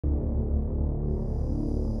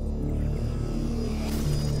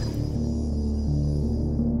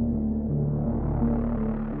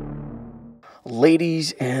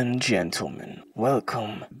Ladies and gentlemen,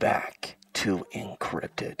 welcome back to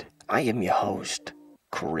Encrypto'd. I am your host,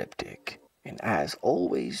 Cryptic, and as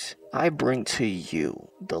always, I bring to you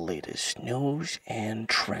the latest news and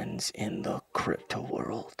trends in the crypto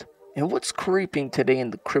world. And what's creeping today in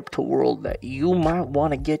the crypto world that you might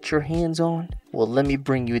want to get your hands on? Well, let me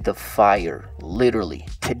bring you the fire, literally.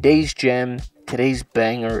 Today's gem, today's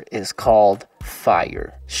banger is called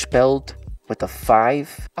Fire, spelled with a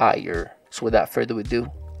 5-ire. So without further ado,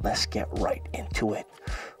 let's get right into it.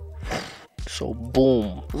 So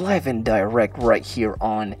boom, live and direct right here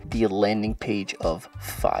on the landing page of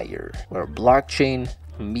Fire, where blockchain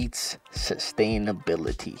meets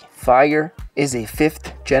sustainability. Fire is a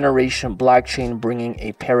 5th generation blockchain bringing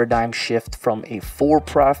a paradigm shift from a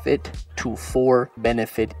for-profit to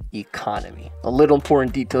for-benefit economy. A little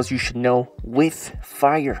important details you should know with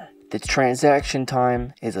Fire. The transaction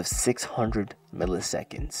time is of 600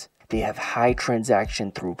 milliseconds. They have high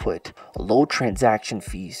transaction throughput, low transaction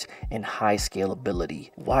fees, and high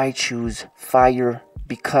scalability. Why choose Fire?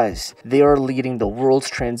 Because they are leading the world's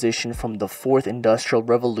transition from the 4th Industrial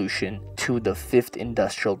Revolution to the 5th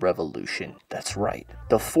Industrial Revolution. That's right.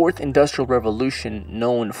 The 4th Industrial Revolution,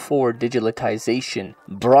 known for digitalization,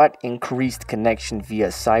 brought increased connection via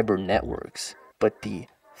cyber networks. But the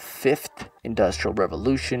 5th Industrial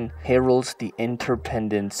Revolution heralds the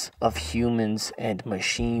interdependence of humans and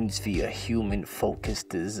machines via human-focused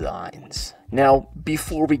designs. Now,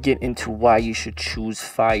 before we get into why you should choose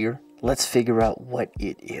Fire, let's figure out what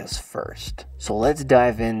it is first. So let's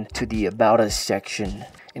dive into the About Us section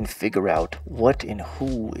and figure out what and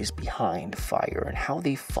who is behind Fire and how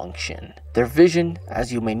they function. Their vision,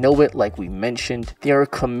 as you may know it, like we mentioned, they are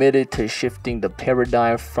committed to shifting the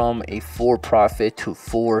paradigm from a for-profit to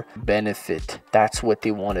for-benefit. That's what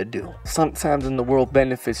they want to do. Sometimes in the world,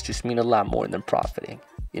 benefits just mean a lot more than profiting.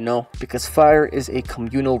 Because Fire is a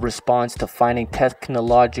communal response to finding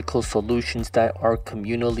technological solutions that are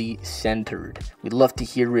communally centered. We'd love to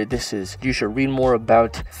hear it. You should read more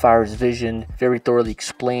about Fire's vision, very thoroughly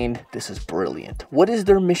explained. This is brilliant. What is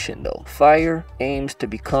their mission though? Fire aims to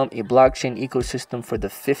become a blockchain ecosystem for the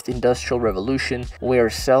 5th Industrial Revolution, where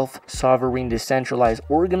self-sovereign decentralized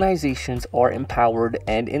organizations are empowered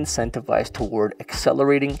and incentivized toward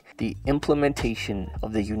accelerating the implementation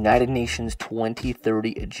of the United Nations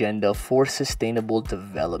 2030 agenda for sustainable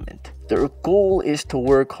development. Their goal is to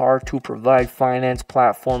work hard to provide finance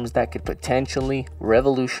platforms that could potentially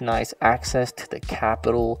revolutionize access to the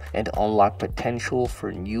capital and unlock potential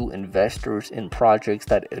for new investors in projects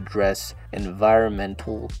that address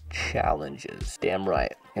environmental challenges. Damn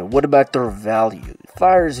right. And what about their value?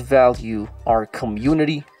 Fire's value are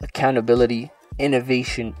community, accountability,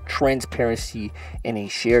 innovation, transparency, and a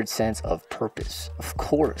shared sense of purpose. Of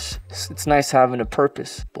course, it's nice having a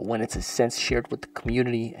purpose, but when it's a sense shared with the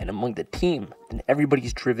community and among the team, then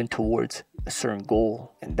everybody's driven towards a certain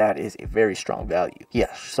goal, and that is a very strong value.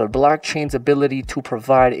 Yes, so blockchain's ability to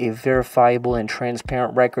provide a verifiable and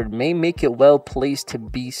transparent record may make it well placed to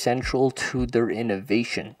be central to their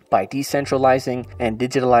innovation. By decentralizing and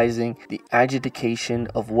digitalizing the adjudication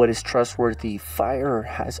of what is trustworthy, Fire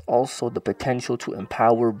has also the potential to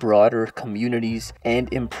empower broader communities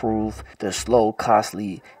and improve the slow,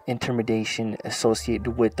 costly intermediation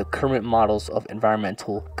associated with the current models of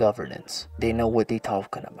environmental governance. They know what they're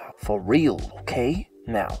talking about. For real, okay?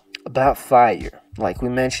 Now, about Fire. Like we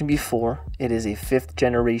mentioned before, it is a 5th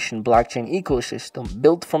generation blockchain ecosystem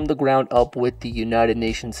built from the ground up with the United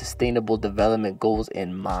Nations Sustainable Development Goals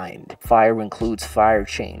in mind. Fire includes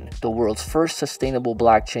FireChain, the world's first sustainable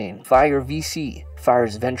blockchain, Fire VC,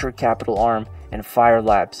 Fire's venture capital arm, and Fire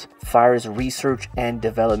Labs, Fire's research and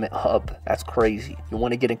development hub. That's crazy. You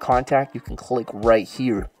want to get in contact? You can click right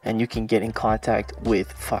here and you can get in contact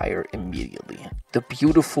with Fire immediately. The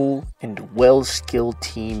beautiful and well-skilled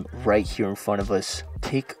team right here in front of us.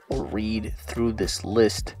 Take a read through this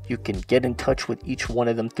list. You can get in touch with each one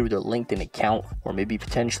of them through their LinkedIn account, or maybe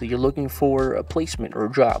potentially you're looking for a placement or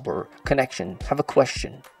a job or connection, have a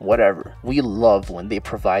question, whatever. We love when they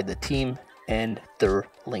provide the team and their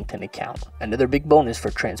LinkedIn account. Another big bonus for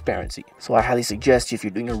transparency. So I highly suggest you, if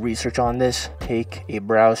you're doing your research on this, take a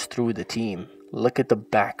browse through the team. Look at the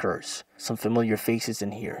backers. Some familiar faces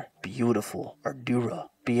in here. Beautiful. Ardura,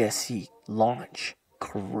 BSC, Launch,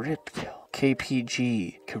 Crypto,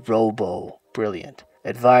 KPG, Kirobo. Brilliant.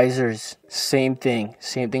 Advisors, same thing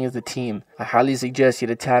as the team. I highly suggest you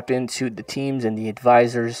to tap into the teams and the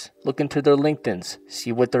advisors. Look into their LinkedIns,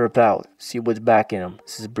 see what they're about, see what's backing them.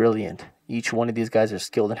 This is brilliant. Each one of these guys are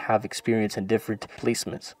skilled and have experience in different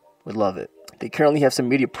placements. We love it. They currently have some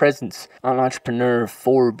media presence on Entrepreneur,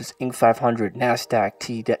 Forbes, Inc. 500,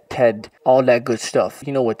 NASDAQ, TED, all that good stuff.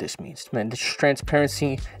 You know what this means, man. This is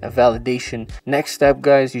transparency and validation. Next step,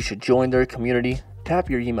 guys, you should join their community.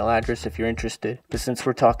 Tap your email address if you're interested. But since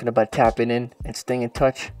we're talking about tapping in and staying in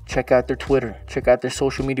touch, check out their Twitter, check out their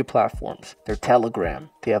social media platforms, their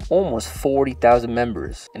Telegram. They have almost 40,000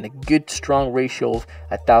 members and a good strong ratio of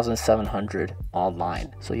 1,700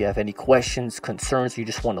 online. So you have any questions, concerns, you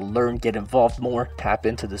just want to learn, get involved more, tap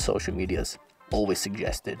into the social medias. Always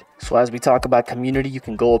suggested. So as we talk about community, you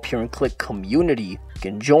can go up here and click community. You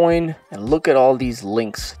can join and look at all these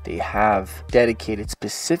links they have dedicated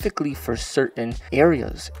specifically for certain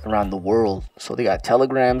areas around the world. So they got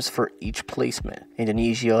telegrams for each placement.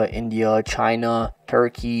 Indonesia, India, China,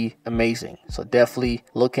 Turkey, amazing. So definitely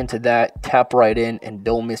look into that, tap right in, and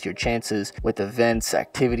don't miss your chances with events,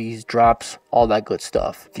 activities, drops, all that good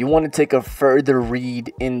stuff. If you want to take a further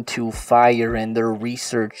read into FIRE and their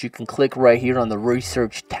research, you can click right here on the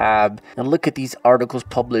research tab and look at these articles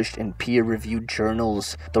published in peer-reviewed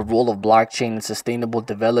journals. The role of blockchain in sustainable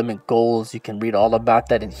development goals, you can read all about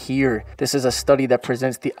that in here. This is a study that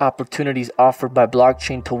presents the opportunities offered by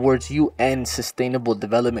blockchain towards UN sustainable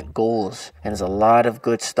development goals, and there's a lot of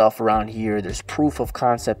good stuff around here. There's proof of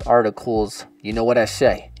concept articles. You know what I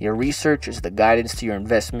say, your research is the guidance to your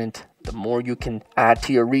investment. The more you can add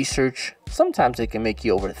to your research, sometimes it can make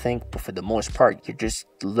you overthink, but for the most part, you're just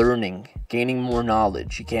learning, gaining more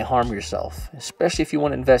knowledge. You can't harm yourself, especially if you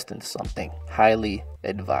want to invest in something. Highly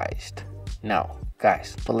advised. Now,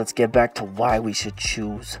 guys, but let's get back to why we should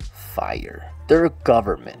choose FIRE. Their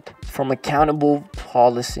government, from accountable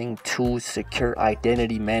policing to secure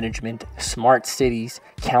identity management, smart cities,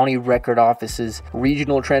 county record offices,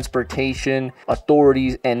 regional transportation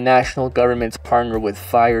authorities, and national governments partner with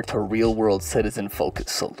FIRE to real-world citizen-focused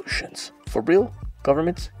solutions. For real,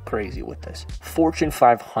 government's crazy with this. Fortune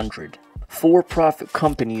 500. For-profit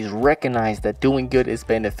companies recognize that doing good is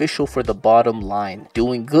beneficial for the bottom line.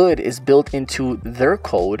 Doing good is built into their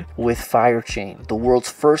code with FireChain, the world's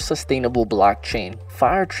first sustainable blockchain.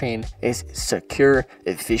 FireChain is secure,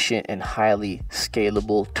 efficient, and highly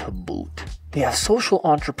scalable to boot. They have social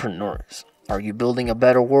entrepreneurs. Are you building a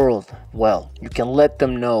better world? Well, you can let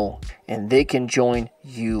them know and they can join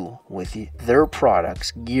you with their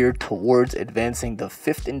products geared towards advancing the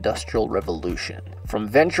fifth industrial revolution. From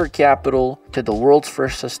venture capital to the world's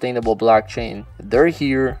first sustainable blockchain, they're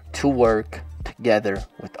here to work together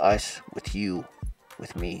with us, with you,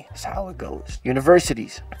 with me. That's how it goes.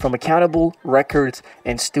 Universities, from accountable records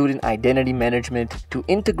and student identity management to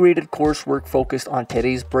integrated coursework focused on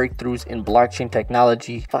today's breakthroughs in blockchain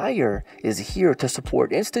technology, FIRE is here to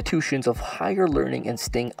support institutions of higher learning and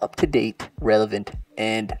staying up to date, relevant,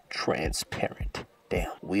 and transparent. Damn,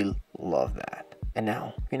 we love that. And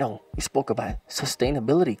now, we spoke about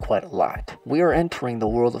sustainability quite a lot. We are entering the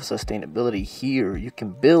world of sustainability here. You can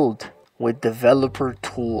build with developer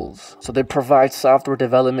tools. So they provide software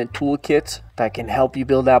development toolkits that can help you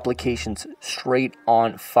build applications straight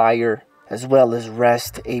on FIRE, as well as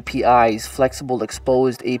REST APIs, flexible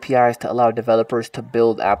exposed APIs to allow developers to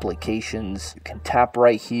build applications. You can tap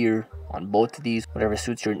right here on both of these, whatever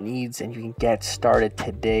suits your needs, and you can get started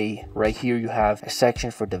today. Right here you have a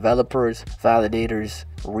section for developers, validators,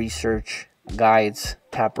 research, guides.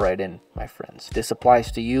 Tap right in, my friends. This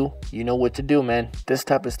applies to you. You know what to do, man. This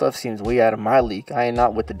type of stuff seems way out of my league. I ain't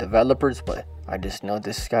not with the developers, but I just know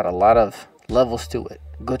this has got a lot of levels to it.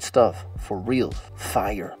 Good stuff for real.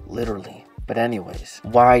 FIRE, literally. But anyways,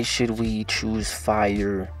 why should we choose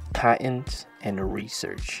FIRE? Patents and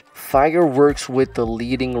research. FIRE works with the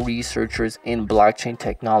leading researchers in blockchain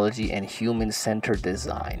technology and human-centered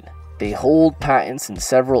design. They hold patents in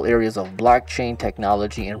several areas of blockchain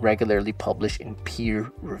technology and regularly publish in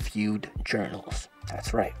peer-reviewed journals.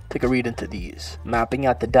 That's right. Take a read into these. Mapping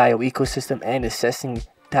out the DAO ecosystem and assessing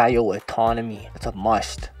DAO autonomy. That's a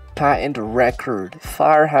must. Patent record.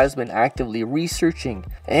 FIRE has been actively researching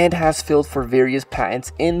and has filed for various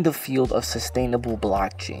patents in the field of sustainable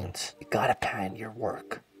blockchains. You gotta patent your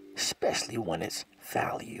work, especially when it's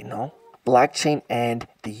value, Blockchain and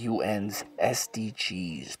the UN's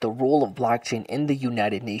SDGs, the role of blockchain in the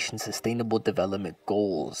United Nations Sustainable Development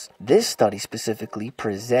Goals. This study specifically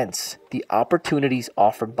presents the opportunities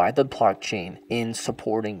offered by the blockchain in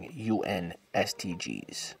supporting UN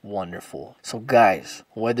SDGs. Wonderful. So guys,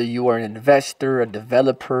 whether you are an investor, a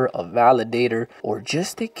developer, a validator, or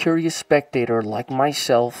just a curious spectator like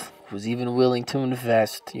myself who's even willing to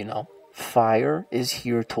invest, FIRE is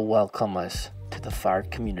here to welcome us to the FIRE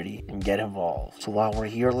community and get involved. So while we're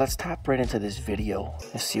here, let's tap right into this video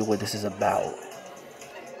and see what this is about.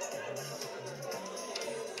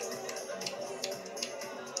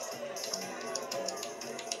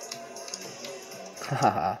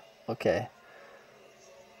 Haha, okay.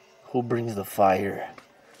 Who brings the fire?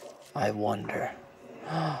 I wonder.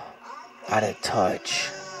 Out of touch.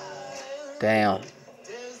 Damn.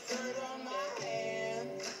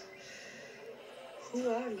 Who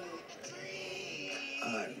are you?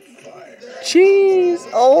 I'm fire. Jeez.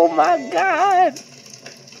 Oh my God.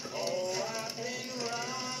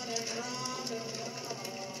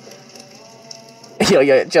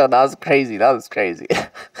 Yo, that was crazy. That was crazy.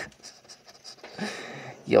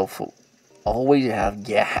 Yo, fool. Always have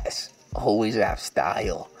gas. Always have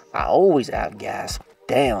style. I always have gas.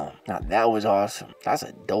 Damn. Now that was awesome. That's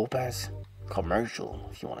a dope ass commercial,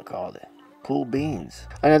 if you want to call it. Cool beans.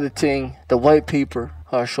 Another thing, the white paper,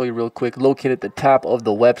 I'll show you real quick, located at the top of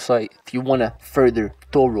the website. If you want to further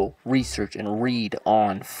thorough research and read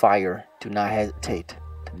on fire, do not hesitate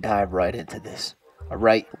to dive right into this.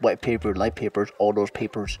 Alright, white paper, light papers, all those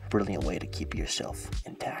papers, brilliant way to keep yourself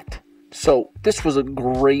intact. So, this was a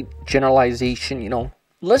great generalization, you know.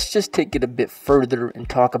 Let's just take it a bit further and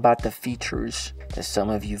talk about the features that some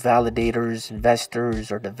of you validators,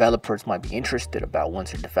 investors, or developers might be interested about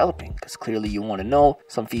once you're developing, because clearly you want to know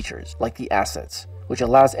some features, like the assets, which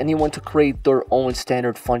allows anyone to create their own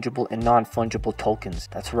standard fungible and non-fungible tokens.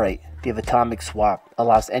 That's right, the atomic swap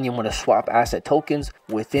allows anyone to swap asset tokens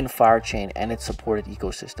within Firechain and its supported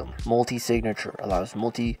ecosystem. Multi-signature allows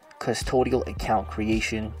multi-custodial account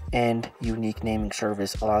creation, and unique naming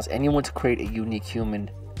service allows anyone to create a unique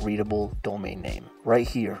human readable domain name right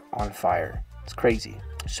here on Fire. It's crazy.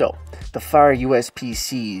 So, the Fire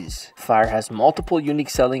USPCs. Fire has multiple unique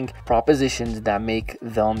selling propositions that make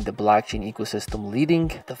them the blockchain ecosystem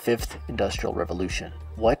leading the fifth industrial revolution.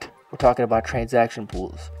 What? We're talking about transaction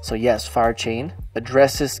pools. So yes, Firechain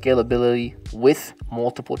addresses scalability with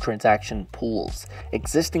multiple transaction pools.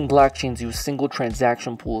 Existing blockchains use single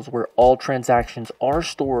transaction pools where all transactions are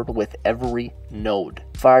stored with every node.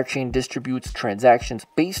 Firechain distributes transactions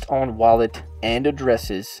based on wallet and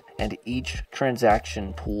addresses, and each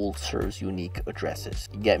transaction pool serves unique addresses.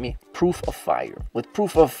 You get me? Proof of Fire. With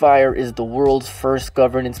Proof of Fire is the world's first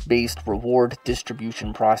governance-based reward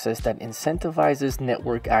distribution process that incentivizes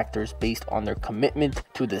network actors based on their commitment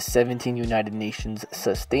to the 17 United Nations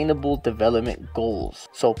Sustainable Development Goals.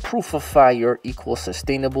 So Proof of Fire equals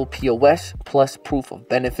sustainable POS plus proof of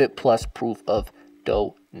benefit plus proof of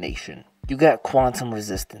donation. You got quantum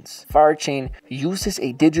resistance. Firechain uses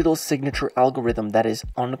a digital signature algorithm that is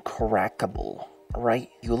uncrackable. Right?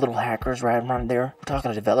 You little hackers right around there. We're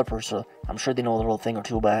talking to developers, so I'm sure they know a little thing or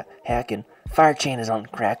two about hacking. Firechain is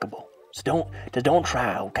uncrackable. So don't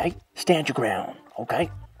try, okay? Stand your ground, okay?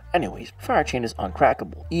 Anyways, Firechain is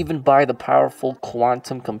uncrackable, even by the powerful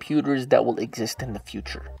quantum computers that will exist in the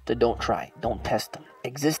future. So don't try, don't test them.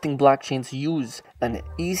 Existing blockchains use an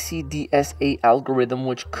ECDSA algorithm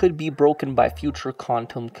which could be broken by future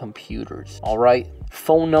quantum computers. Alright?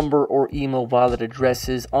 Phone number or email wallet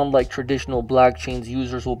addresses. Unlike traditional blockchains,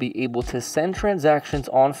 users will be able to send transactions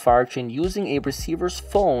on Firechain using a receiver's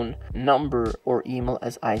phone number or email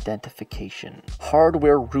as identification.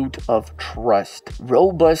 Hardware root of trust.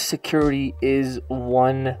 Robust security is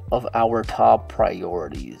one of our top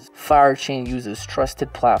priorities. Firechain uses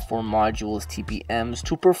trusted platform modules, TPMs,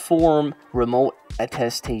 to perform remote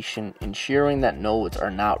attestation, ensuring that nodes are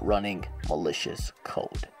not running malicious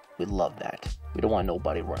code. We love that. We don't want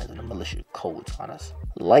nobody running the malicious codes on us.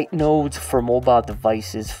 Light nodes for mobile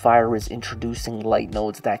devices. Fire is introducing light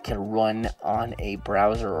nodes that can run on a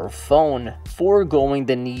browser or phone, foregoing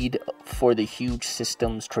the need for the huge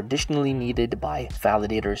systems traditionally needed by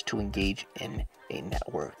validators to engage in a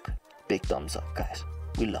network. Big thumbs up, guys.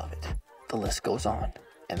 We love it. The list goes on.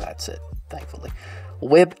 And that's it, thankfully.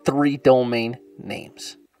 Web3 domain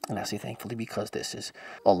names. And I say thankfully because this is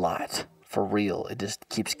a lot. For real, it just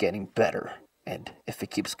keeps getting better. And if it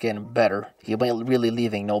keeps getting better, you ain't really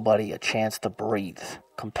leaving nobody a chance to breathe.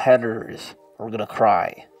 Competitors are gonna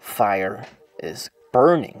cry. Fire is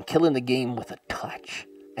burning, killing the game with a touch.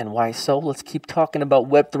 And why so? Let's keep talking about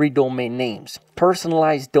Web3 domain names.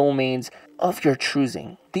 Personalized domains of your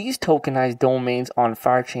choosing. These tokenized domains on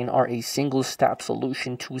Firechain are a single-step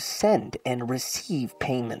solution to send and receive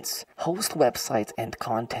payments, host websites and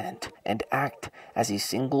content, and act as a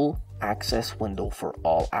single access window for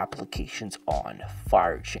all applications on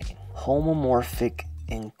Firechain. Homomorphic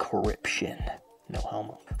encryption. No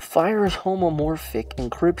homo. Fire's homomorphic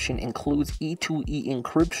encryption includes E2E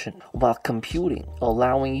encryption while computing,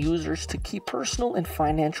 allowing users to keep personal and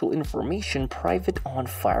financial information private on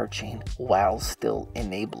Firechain while still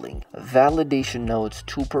enabling validation nodes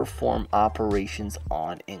to perform operations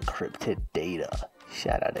on encrypted data.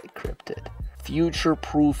 Shout out Encrypto'd.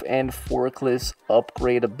 future-proof and forkless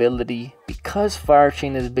upgradability. Because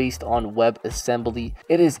Firechain is based on WebAssembly,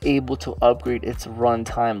 it is able to upgrade its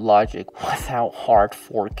runtime logic without hard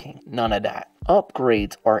forking. None of that.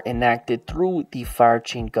 Upgrades are enacted through the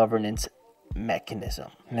Firechain governance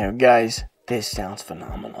mechanism. Now guys, this sounds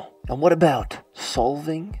phenomenal. And what about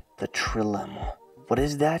solving the trilemma? What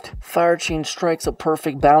is that? Firechain strikes a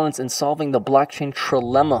perfect balance in solving the blockchain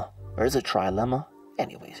trilemma. Or is it trilemma?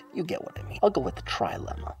 Anyways, you get what I mean. I'll go with the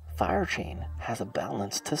trilemma. Firechain has a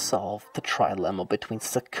balance to solve the trilemma between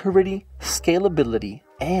security, scalability,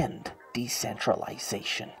 and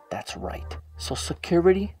decentralization. That's right. So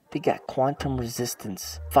security, they got quantum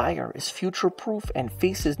resistance. Fire is future-proof and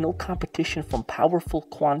faces no competition from powerful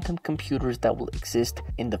quantum computers that will exist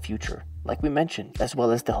in the future, like we mentioned, as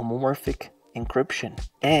well as the homomorphic encryption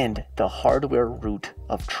and the hardware root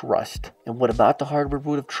of trust. And what about the hardware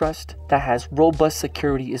root of trust? That has robust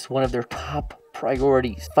security is one of their top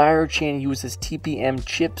priorities. Firechain uses TPM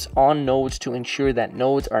chips on nodes to ensure that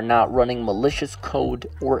nodes are not running malicious code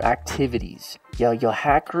or activities. Your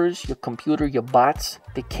hackers, your computer, your bots,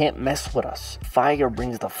 they can't mess with us. Fire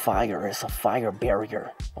brings the fire. It's a fire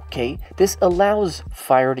barrier. Okay? This allows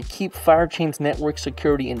Fire to keep Firechain's network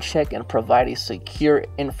security in check and provide a secure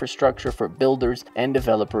infrastructure for builders and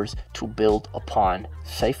developers to build upon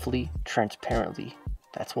safely, transparently.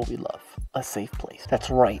 That's what we love. A safe place. That's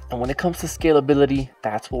right. And when it comes to scalability,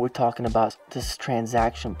 that's what we're talking about. This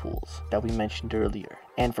transaction pools that we mentioned earlier.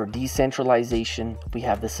 And for decentralization, we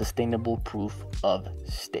have the sustainable proof of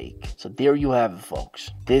stake. So there you have it,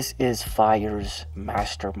 folks. This is Fire's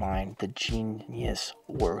mastermind, the genius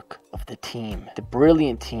work of the team. The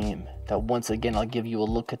brilliant team that, once again, I'll give you a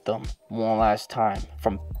look at them one last time.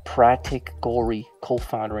 From Pratik Gori,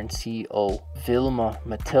 co-founder and CEO. Vilma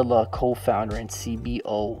Matilla, co-founder and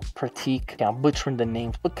CBO. Pratik, I'm butchering the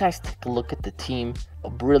names, but guys, take a look at the team. A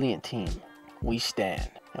brilliant team. We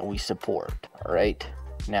stand and we support. All right?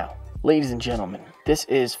 Now, ladies and gentlemen, this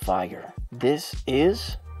is Fire. This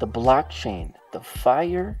is the blockchain, the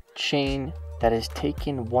Fire chain that is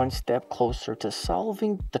taking one step closer to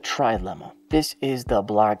solving the trilemma. This is the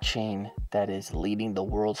blockchain that is leading the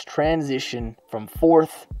world's transition from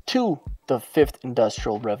fourth to the fifth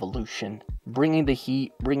industrial revolution, bringing the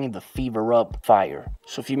heat, bringing the fever up. Fire.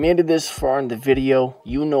 So if you made it this far in the video,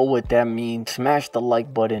 you know what that means. Smash the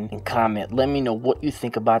like button and comment. Let me know what you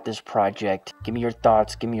think about this project. Give me your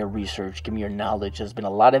thoughts, give me your research, give me your knowledge. There's been a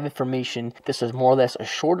lot of information. This is more or less a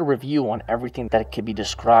shorter review on everything that could be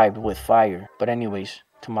described with Fire. But anyways,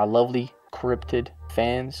 to my lovely Encrypto'd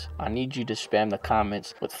fans, I need you to spam the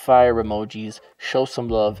comments with fire emojis. Show some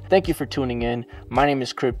love. Thank you for tuning in. My name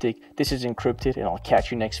is Cryptic. This is Encrypto'd, and I'll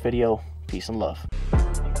catch you next video. Peace and love.